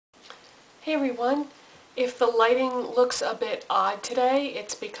Hey everyone, if the lighting looks a bit odd today,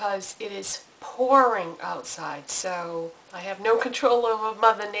 it's because it is pouring outside, so I have no control over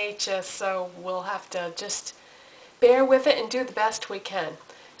Mother Nature, so we'll have to just bear with it and do the best we can.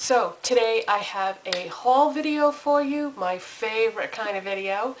 So today I have a haul video for you, my favorite kind of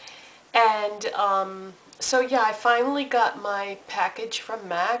video, and so yeah, I finally got my package from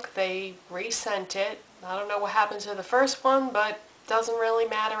MAC. They resent it. I don't know what happened to the first one, but doesn't really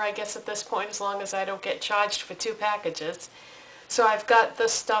matter, I guess, at this point, as long as I don't get charged for two packages. So I've got the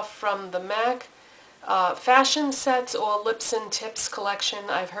stuff from the MAC Fashion Sets or Lips and Tips collection.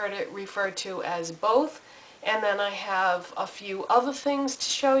 I've heard it referred to as both. And then I have a few other things to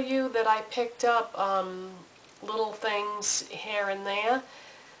show you that I picked up, little things here and there.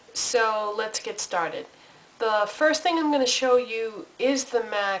 So let's get started. The first thing I'm going to show you is the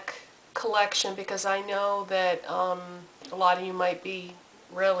MAC collection, because I know that a lot of you might be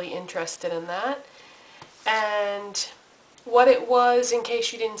really interested in that. And what it was, in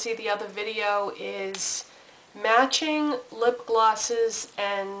case you didn't see the other video, is matching lip glosses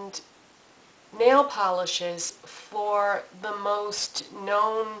and nail polishes for the most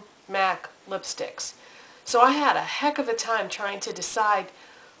known MAC lipsticks. So I had a heck of a time trying to decide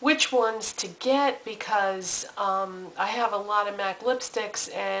which ones to get, because I have a lot of MAC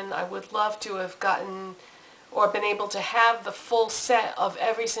lipsticks and I would love to have gotten or been able to have the full set of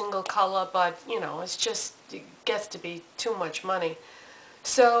every single color, but you know, it gets to be too much money.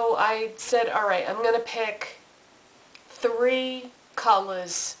 So I said, alright, I'm going to pick 3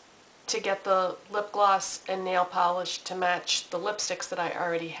 colors to get the lip gloss and nail polish to match the lipsticks that I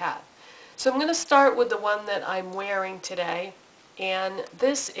already have. So I'm going to start with the one that I'm wearing today, and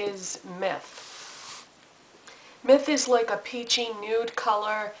this is Myth. Myth is like a peachy nude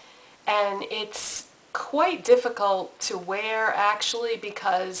color, and it's quite difficult to wear actually,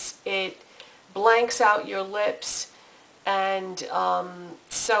 because it blanks out your lips, and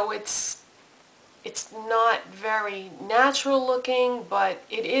so it's not very natural looking, but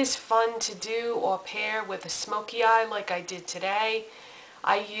it is fun to do or pair with a smoky eye like I did today.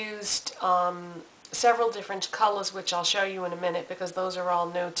 I used several different colors, which I'll show you in a minute, because those are all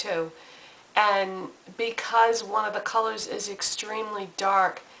new too. And because one of the colors is extremely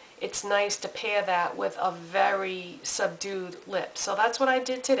dark, it's nice to pair that with a very subdued lip. So that's what I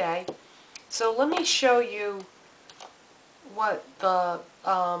did today. So let me show you what the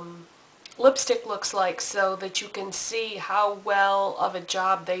lipstick looks like, so that you can see how well of a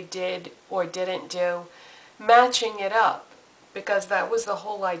job they did or didn't do matching it up, because that was the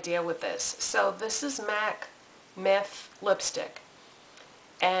whole idea with this. So this is MAC Myth lipstick,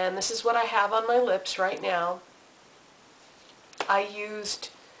 and this is what I have on my lips right now. I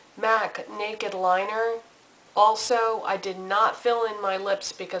used MAC Naked Liner. Also, I did not fill in my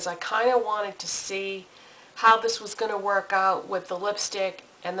lips because I kind of wanted to see how this was going to work out with the lipstick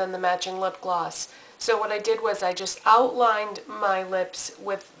and then the matching lip gloss. So what I did was I just outlined my lips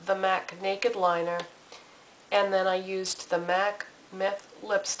with the MAC Naked Liner, and then I used the MAC Myth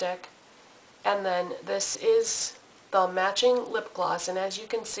lipstick, and then this is the matching lip gloss, and as you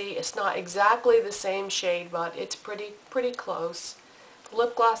can see, it's not exactly the same shade, but it's pretty close. The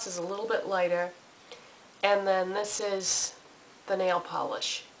lip gloss is a little bit lighter, and then this is the nail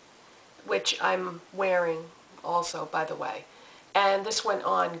polish, which I'm wearing also, by the way. And this went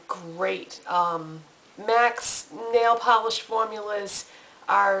on great. MAC's nail polish formulas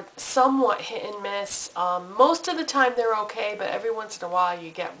are somewhat hit and miss. Most of the time they're okay, but every once in a while you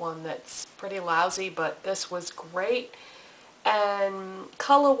get one that's pretty lousy, but this was great. And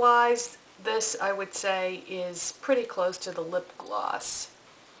color-wise, this, I would say, is pretty close to the lip gloss.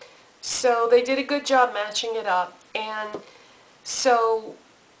 So they did a good job matching it up. And so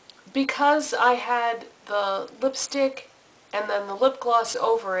because I had the lipstick and then the lip gloss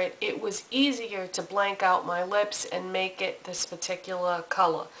over it, it was easier to blank out my lips and make it this particular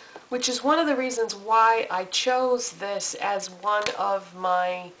color, which is one of the reasons why I chose this as one of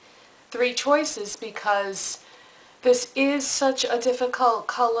my 3 choices, because this is such a difficult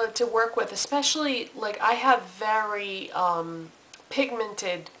color to work with, especially, like, I have very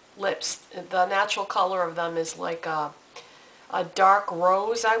pigmented lips. The natural color of them is like a dark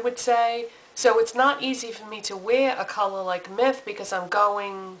rose, I would say. So it's not easy for me to wear a color like Myth, because I'm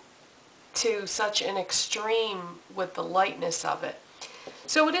going to such an extreme with the lightness of it.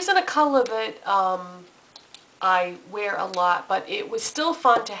 So it isn't a color that I wear a lot, but it was still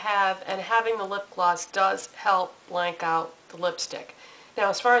fun to have, and having the lip gloss does help blank out the lipstick. Now,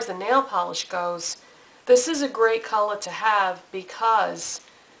 as far as the nail polish goes, this is a great color to have, because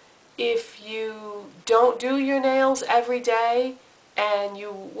if you don't do your nails every day, and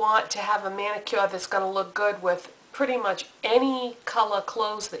you want to have a manicure that's going to look good with pretty much any color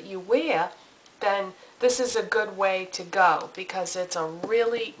clothes that you wear, then this is a good way to go because it's a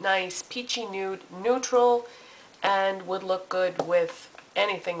really nice peachy nude neutral and would look good with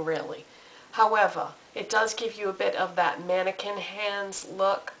anything really. However, it does give you a bit of that mannequin hands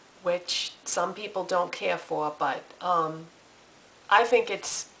look, which some people don't care for, but I think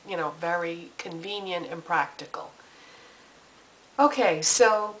it's, you know, very convenient and practical. Okay,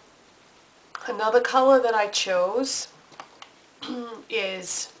 so another color that I chose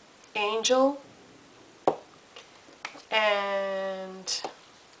is Angel, and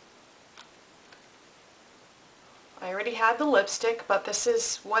I already had the lipstick, but this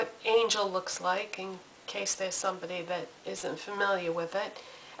is what Angel looks like in case there's somebody that isn't familiar with it.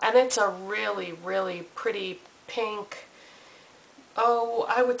 And it's a really, really pretty pink, oh,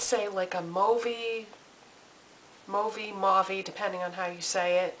 I would say like a mauve, depending on how you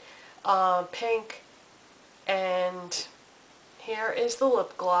say it, pink. And here is the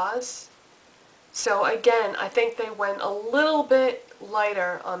lip gloss. So again, I think they went a little bit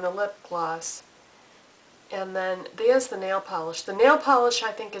lighter on the lip gloss. And then there's the nail polish. The nail polish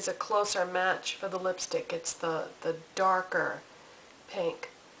I think is a closer match for the lipstick. It's the darker pink.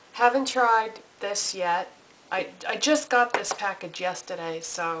 Haven't tried this yet. I just got this package yesterday,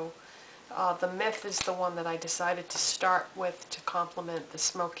 so the Myth is the one that I decided to start with to complement the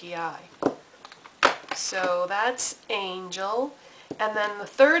smoky eye. So that's Angel. And then the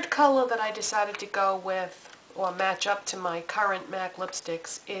third color that I decided to go with, or match up to my current MAC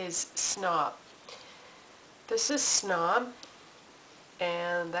lipsticks, is Snob. This is Snob,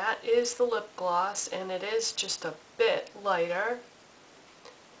 and that is the lip gloss, and it is just a bit lighter.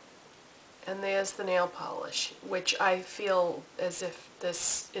 And there's the nail polish, which I feel as if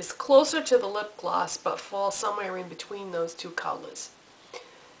this is closer to the lip gloss, but falls somewhere in between those two colors.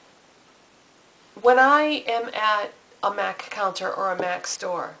 When I am at a MAC counter or a MAC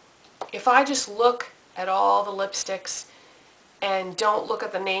store, if I just look at all the lipsticks and don't look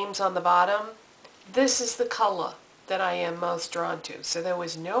at the names on the bottom, this is the color that I am most drawn to. So there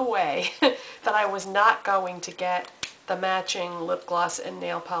was no way that I was not going to get the matching lip gloss and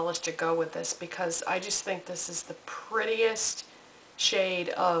nail polish to go with this, because I just think this is the prettiest shade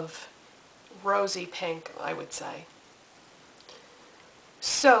of rosy pink, I would say.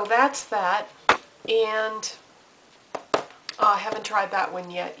 So that's that, and I haven't tried that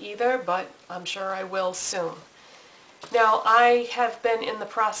one yet either, but I'm sure I will soon. Now, I have been in the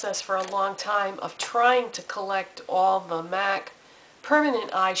process for a long time of trying to collect all the MAC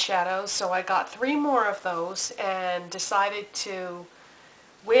permanent eyeshadows, so I got 3 more of those and decided to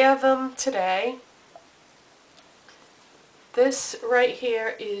wear them today. This right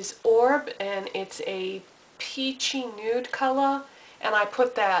here is Orb, and it's a peachy nude color, and I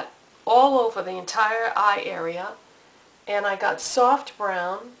put that all over the entire eye area. And I got soft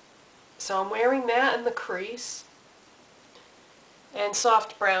brown, so I'm wearing that in the crease. And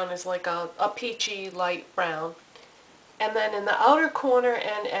soft brown is like a peachy light brown. And then in the outer corner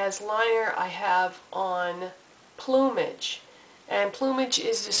and as liner, I have on Plumage. And Plumage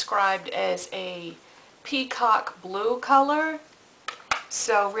is described as a peacock blue color.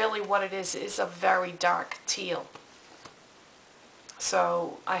 So really what it is a very dark teal.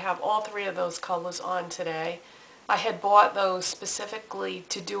 So I have all 3 of those colors on today. I had bought those specifically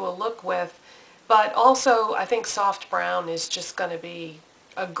to do a look with, but also I think soft brown is just going to be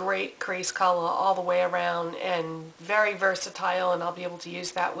a great crease color all the way around and very versatile, and I'll be able to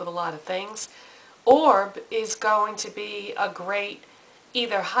use that with a lot of things. Orb is going to be a great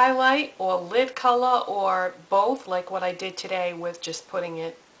either highlight or lid color or both, like what I did today with just putting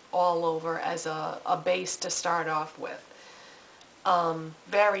it all over as a base to start off with.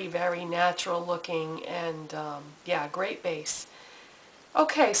 Very, very natural looking, and yeah, great base.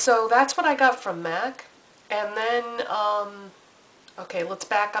 Okay, so that's what I got from MAC. And then, okay, let's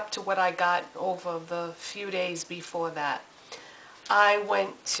back up to what I got over the few days before that. I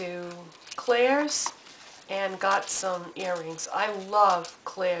went to Claire's and got some earrings. I love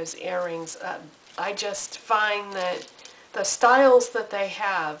Claire's earrings. I just find that the styles that they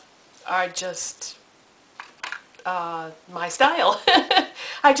have are just my style.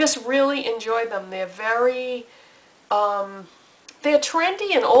 I just really enjoy them. They're very, they're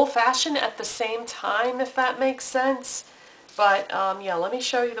trendy and old-fashioned at the same time, if that makes sense. But yeah, let me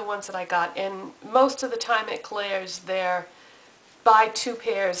show you the ones that I got. And most of the time at Claire's, they're buy 2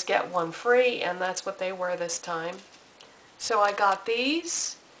 pairs, get 1 free, and that's what they were this time. So I got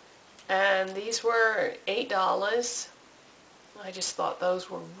these, and these were $8. I just thought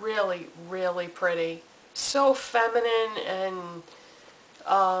those were really, really pretty. So feminine and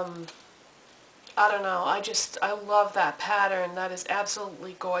I don't know, I love that pattern. That is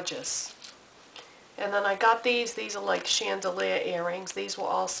absolutely gorgeous. And then I got these are like chandelier earrings. These were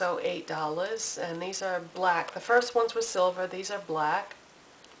also $8, and these are black. The first ones were silver, these are black.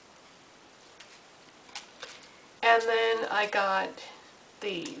 And then I got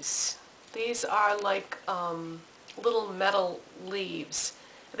these. These are like little metal leaves.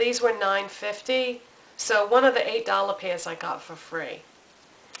 These were $9.50, so one of the $8 pairs I got for free.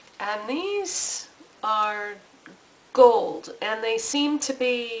 And these are gold, and they seem to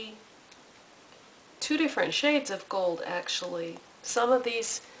be two different shades of gold actually. Some of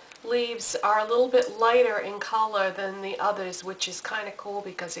these leaves are a little bit lighter in color than the others, which is kind of cool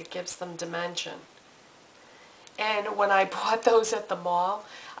because it gives them dimension. And when I bought those at the mall,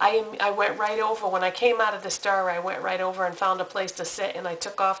 I went right over, when I came out of the store, I went right over and found a place to sit, and I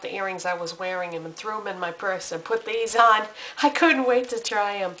took off the earrings I was wearing and threw them in my purse and put these on. I couldn't wait to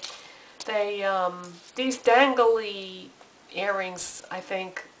try them. They, these dangly earrings, I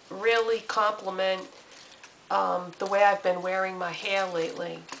think, really complement the way I've been wearing my hair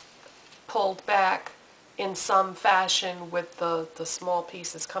lately. Pulled back in some fashion with the small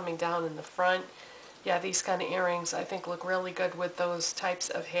pieces coming down in the front. Yeah, these kind of earrings I think look really good with those types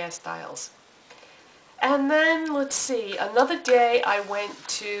of hairstyles. And then, let's see, another day I went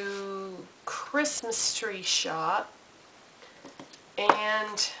to Christmas tree shop,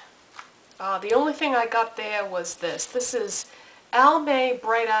 and the only thing I got there was this. This is Almay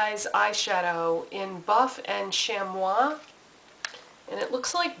Bright Eyes eyeshadow in Buff and Chamois, and it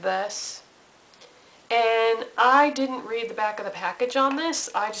looks like this. And I didn't read the back of the package on this.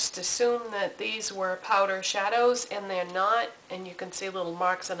 I just assumed that these were powder shadows, and they're not, and you can see little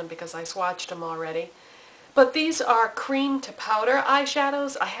marks on them because I swatched them already. But these are cream to powder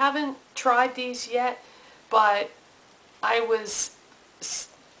eyeshadows. I haven't tried these yet, but I was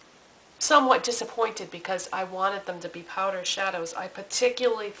somewhat disappointed because I wanted them to be powder shadows. I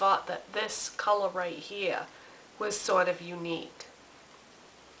particularly thought that this color right here was sort of unique.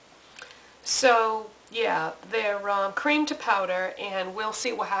 So yeah, they're cream to powder, and we'll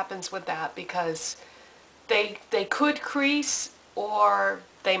see what happens with that because they could crease, or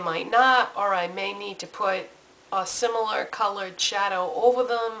they might not, or I may need to put a similar colored shadow over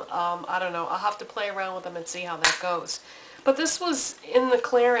them. I don't know. I'll have to play around with them and see how that goes. But this was in the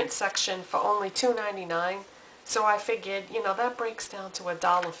clearance section for only $2.99, so I figured, you know, that breaks down to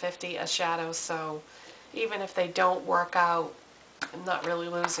 $1.50 a shadow, so even if they don't work out, I'm not really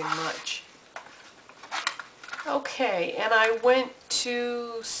losing much. Okay, and I went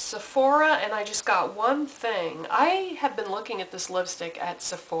to Sephora, and I just got one thing. I have been looking at this lipstick at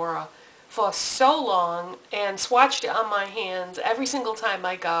Sephora for so long and swatched it on my hands every single time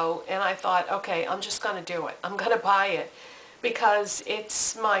I go, and I thought, okay, I'm just going to do it. I'm going to buy it because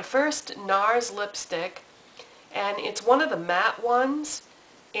it's my first NARS lipstick, and it's one of the matte ones,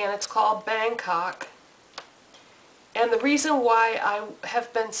 and it's called Bangkok. And the reason why I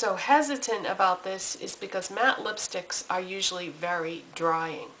have been so hesitant about this is because matte lipsticks are usually very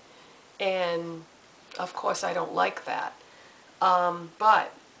drying. And of course I don't like that.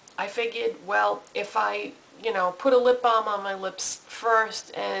 But I figured, well, if I, you know, put a lip balm on my lips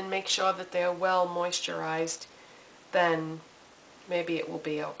first and make sure that they're well moisturized, then maybe it will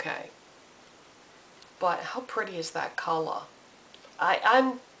be okay. But how pretty is that color?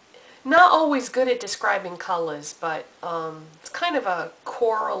 I'm not always good at describing colors, but it's kind of a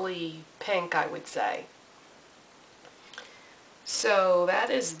corally pink, I would say. So that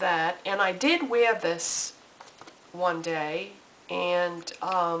is that, and I did wear this one day, and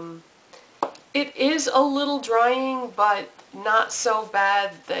it is a little drying, but not so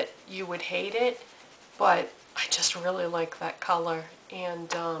bad that you would hate it, but I just really like that color.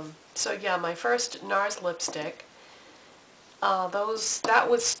 And so yeah, my first NARS lipstick. That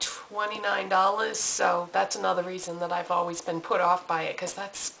was $29, so that's another reason that I've always been put off by it, because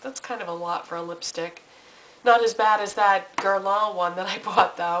that's kind of a lot for a lipstick. Not as bad as that Guerlain one that I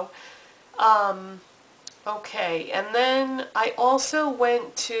bought, though. Okay, and then I also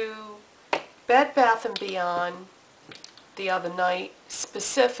went to Bed Bath & Beyond the other night,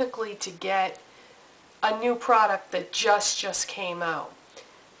 specifically to get a new product that just came out.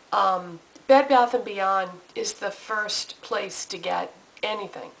 Bed Bath & Beyond is the first place to get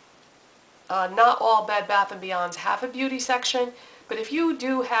anything. Not all Bed Bath & Beyonds have a beauty section, but if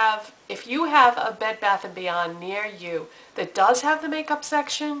you have a Bed Bath & Beyond near you that does have the makeup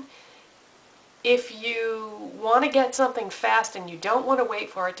section, if you want to get something fast and you don't want to wait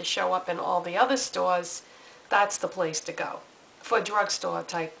for it to show up in all the other stores, that's the place to go for drugstore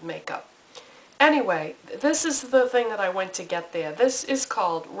type makeup. Anyway, this is the thing that I went to get there. This is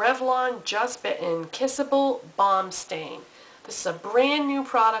called Revlon Just Bitten Kissable Balm Stain. This is a brand new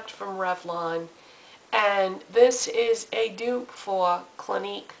product from Revlon, and this is a dupe for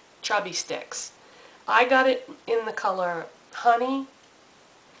Clinique Chubby Sticks. I got it in the color Honey,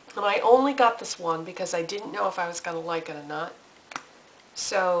 and I only got this one because I didn't know if I was going to like it or not.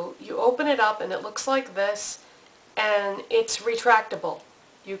 So you open it up and it looks like this, and it's retractable.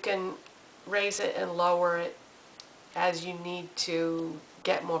 You can raise it and lower it as you need to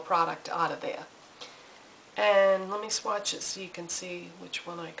get more product out of there. And let me swatch it so you can see which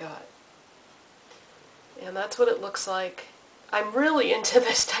one I got. And that's what it looks like. I'm really into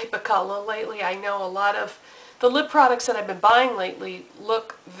this type of color lately. I know a lot of the lip products that I've been buying lately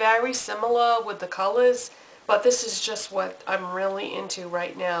look very similar with the colors, but this is just what I'm really into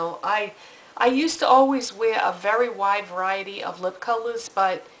right now. I used to always wear a very wide variety of lip colors,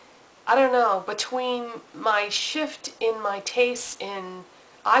 but I don't know, between my shift in my taste in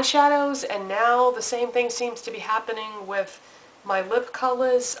eyeshadows and now the same thing seems to be happening with my lip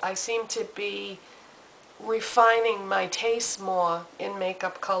colors, I seem to be refining my taste more in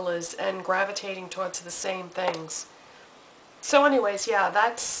makeup colors and gravitating towards the same things. So anyways, yeah,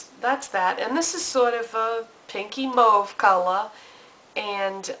 that's that. And this is sort of a pinky mauve color.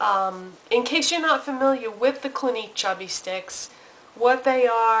 And in case you're not familiar with the Clinique Chubby Sticks, what they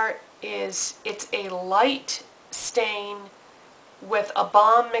are is it's a light stain with a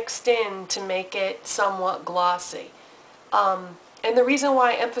balm mixed in to make it somewhat glossy. And the reason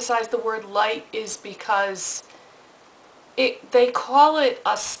why I emphasize the word light is because they call it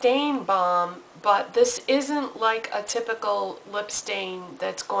a stain balm, but this isn't like a typical lip stain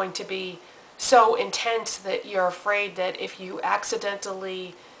that's going to be so intense that you're afraid that if you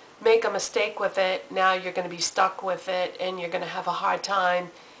accidentally make a mistake with it, now you're going to be stuck with it and you're going to have a hard time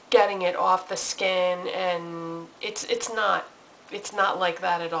getting it off the skin. And it's not like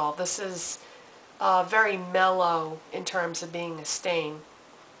that at all. This is very mellow in terms of being a stain.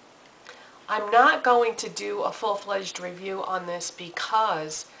 I'm not going to do a full-fledged review on this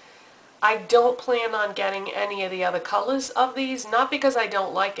because I don't plan on getting any of the other colors of these, not because I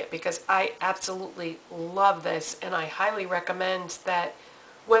don't like it, because I absolutely love this, and I highly recommend that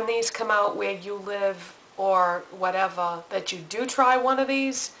when these come out where you live or whatever, that you do try one of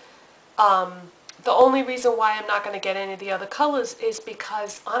these. The only reason why I'm not going to get any of the other colors is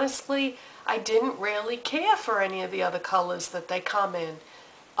because, honestly, I didn't really care for any of the other colors that they come in.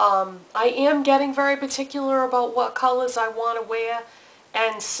 I am getting very particular about what colors I want to wear,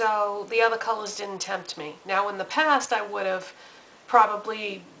 and so the other colors didn't tempt me. Now, in the past, I would have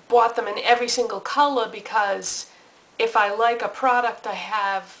probably bought them in every single color because if I like a product, I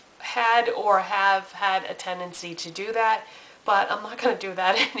have had a tendency to do that, but I'm not going to do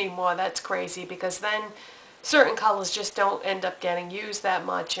that anymore. That's crazy, because then certain colors just don't end up getting used that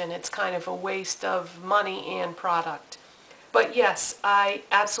much, and it's kind of a waste of money and product. But yes, I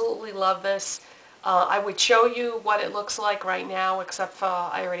absolutely love this. I would show you what it looks like right now, except for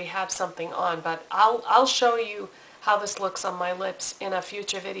I already have something on, but I'll show you how this looks on my lips in a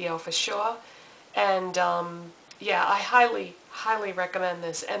future video for sure. And yeah, I highly recommend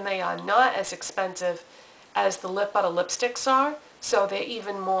this, and they are not as expensive as the lip butter lipsticks are, so they're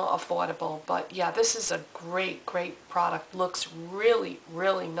even more affordable. But yeah, this is a great product. Looks really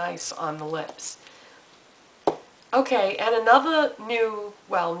nice on the lips. Okay, and another new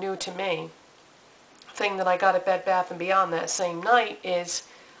to me, thing that I got at Bed Bath & Beyond that same night is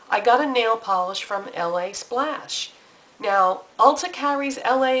I got a nail polish from LA Splash. Now, Ulta carries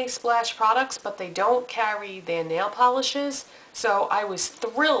LA Splash products, but they don't carry their nail polishes, so I was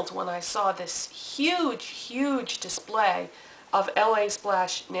thrilled when I saw this huge display of LA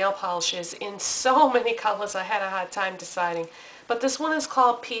Splash nail polishes in so many colors. I had a hard time deciding, but this one is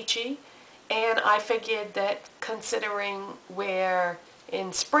called Peachy. And I figured that considering we're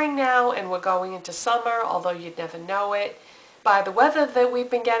in spring now and we're going into summer, although you'd never know it, by the weather that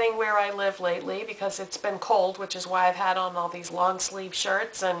we've been getting where I live lately, because it's been cold, which is why I've had on all these long sleeve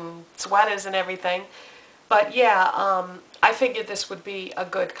shirts and sweaters and everything. But yeah, I figured this would be a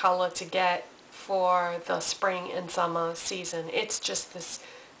good color to get for the spring and summer season. It's just this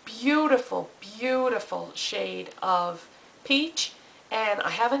beautiful shade of peach. And I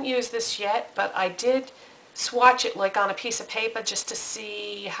haven't used this yet, but I did swatch it like on a piece of paper just to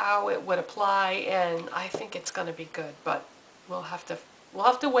see how it would apply, and I think it's going to be good, but we'll have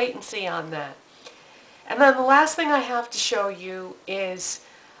to wait and see on that. And then the last thing I have to show you is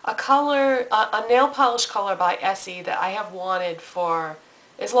a color, a nail polish color by Essie that I have wanted for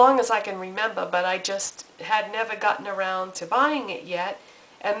as long as I can remember, but I just had never gotten around to buying it yet.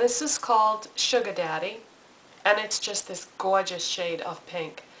 And this is called Sugar Daddy, and it's just this gorgeous shade of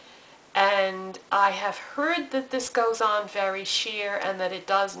pink. And I have heard that this goes on very sheer and that it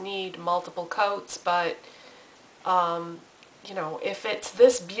does need multiple coats, but you know, if it's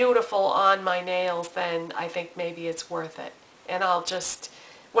this beautiful on my nails, then I think maybe it's worth it. And I'll just,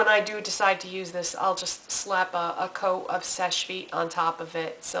 when I do decide to use this, I'll just slap a coat of Seche Vite on top of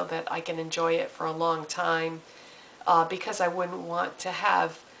it so that I can enjoy it for a long time, because I wouldn't want to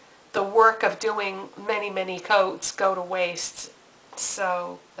have the work of doing many coats go to waste.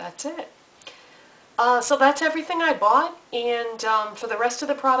 So that's it. So that's everything I bought, and for the rest of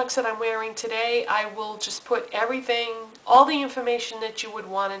the products that I'm wearing today, I will just put everything, all the information that you would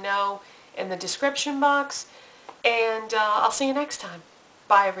want to know in the description box, and I'll see you next time.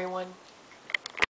 Bye everyone.